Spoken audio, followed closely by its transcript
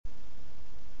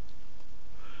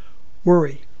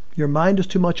Worry. Your mind is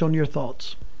too much on your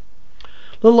thoughts. A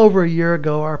little over a year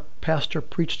ago, our pastor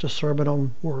preached a sermon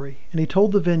on worry, and he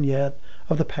told the vignette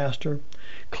of the pastor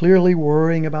clearly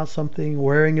worrying about something,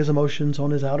 wearing his emotions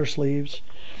on his outer sleeves.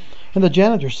 And the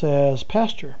janitor says,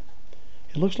 "Pastor,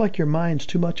 it looks like your mind's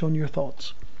too much on your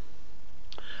thoughts."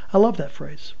 I love that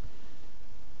phrase.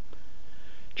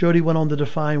 Jody went on to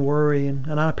define worry,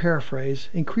 and I paraphrase,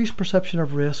 increased perception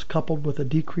of risk coupled with a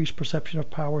decreased perception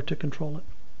of power to control it.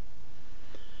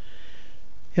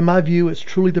 In my view, it's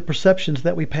truly the perceptions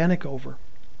that we panic over.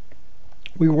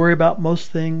 We worry about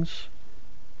most things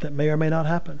that may or may not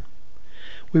happen.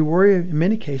 We worry in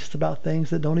many cases about things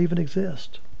that don't even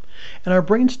exist. And our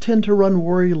brains tend to run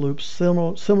worry loops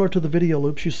similar to the video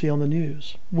loops you see on the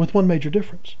news, with one major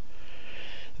difference.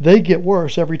 They get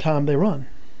worse every time they run.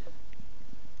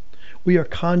 We are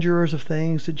conjurers of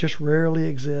things that just rarely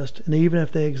exist, and even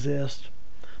if they exist,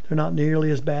 they're not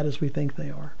nearly as bad as we think they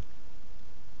are.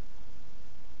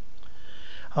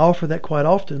 I offer that quite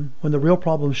often. When the real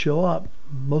problems show up,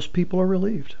 most people are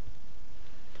relieved.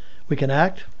 We can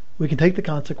act, we can take the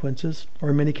consequences,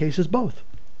 or in many cases, both.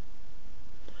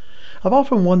 I've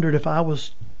often wondered if I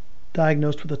was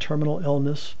diagnosed with a terminal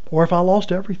illness, or if I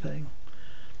lost everything,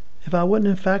 if I wouldn't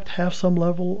in fact have some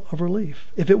level of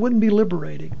relief, if it wouldn't be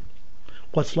liberating.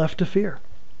 What's left to fear?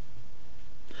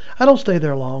 I don't stay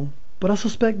there long, but I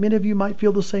suspect many of you might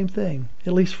feel the same thing,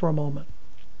 at least for a moment.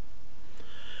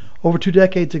 Over 2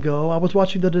 decades ago, I was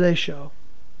watching the Today Show,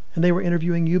 and they were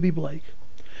interviewing Eubie Blake.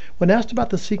 When asked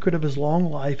about the secret of his long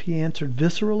life, he answered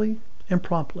viscerally and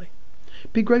promptly,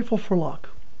 "Be grateful for luck.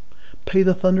 Pay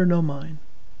the thunder no mind.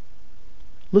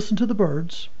 Listen to the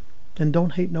birds, and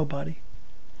don't hate nobody."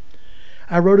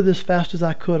 I wrote it as fast as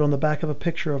I could on the back of a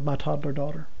picture of my toddler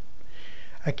daughter.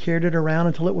 I carried it around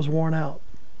until it was worn out.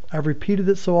 I've repeated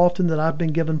it so often that I've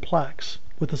been given plaques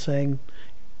with the saying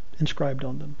inscribed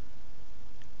on them.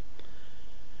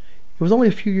 It was only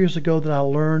a few years ago that I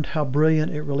learned how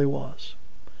brilliant it really was.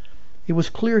 It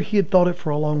was clear he had thought it for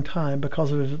a long time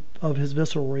because of his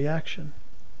visceral reaction.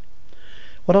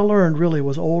 What I learned really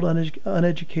was old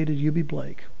uneducated Eubie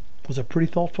Blake was a pretty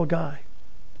thoughtful guy.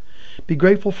 Be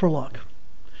grateful for luck.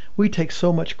 We take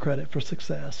so much credit for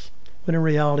success, when in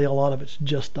reality a lot of it's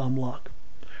just dumb luck.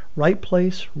 Right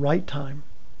place, right time.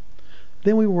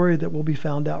 Then we worry that we'll be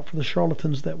found out for the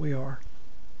charlatans that we are.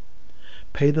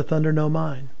 Pay the thunder no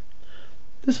mind.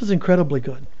 This is incredibly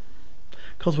good,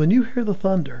 because when you hear the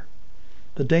thunder,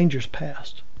 the danger's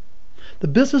past. The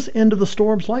business end of the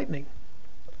storm's lightning,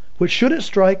 which should it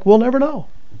strike, we'll never know.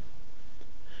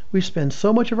 We spend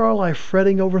so much of our life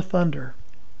fretting over thunder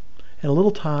and a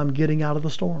little time getting out of the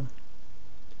storm.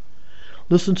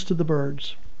 Listens to the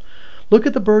birds. Look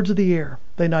at the birds of the air.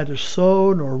 They neither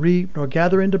sow nor reap nor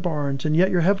gather into barns, and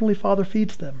yet your heavenly Father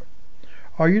feeds them.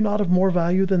 Are you not of more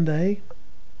value than they?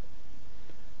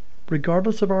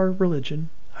 Regardless of our religion,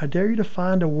 I dare you to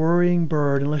find a worrying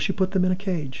bird unless you put them in a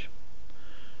cage.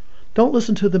 Don't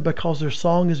listen to them because their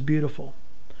song is beautiful.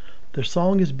 Their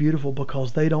song is beautiful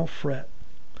because they don't fret.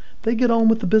 They get on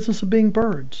with the business of being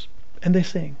birds, and they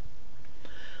sing.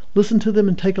 Listen to them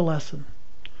and take a lesson.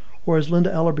 Or as Linda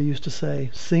Ellerby used to say,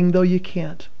 sing though you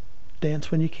can't,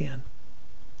 dance when you can.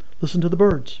 Listen to the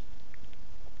birds.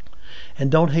 And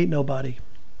don't hate nobody.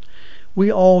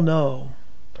 We all know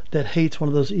that hate's one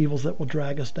of those evils that will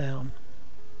drag us down.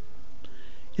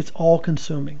 It's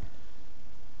all-consuming.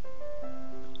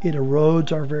 It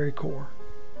erodes our very core.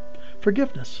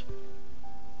 Forgiveness.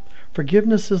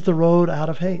 Forgiveness is the road out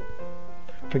of hate.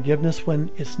 Forgiveness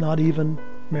when it's not even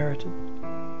merited.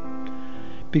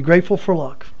 Be grateful for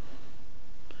luck.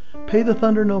 Pay the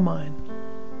thunder no mind.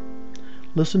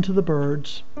 Listen to the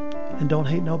birds and don't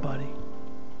hate nobody.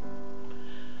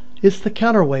 It's the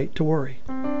counterweight to worry.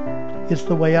 It's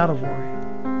the way out of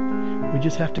worry. We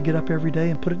just have to get up every day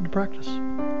and put it into practice.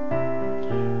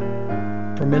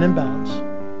 For Men in Balance,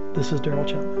 this is Daryl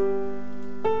Chapman.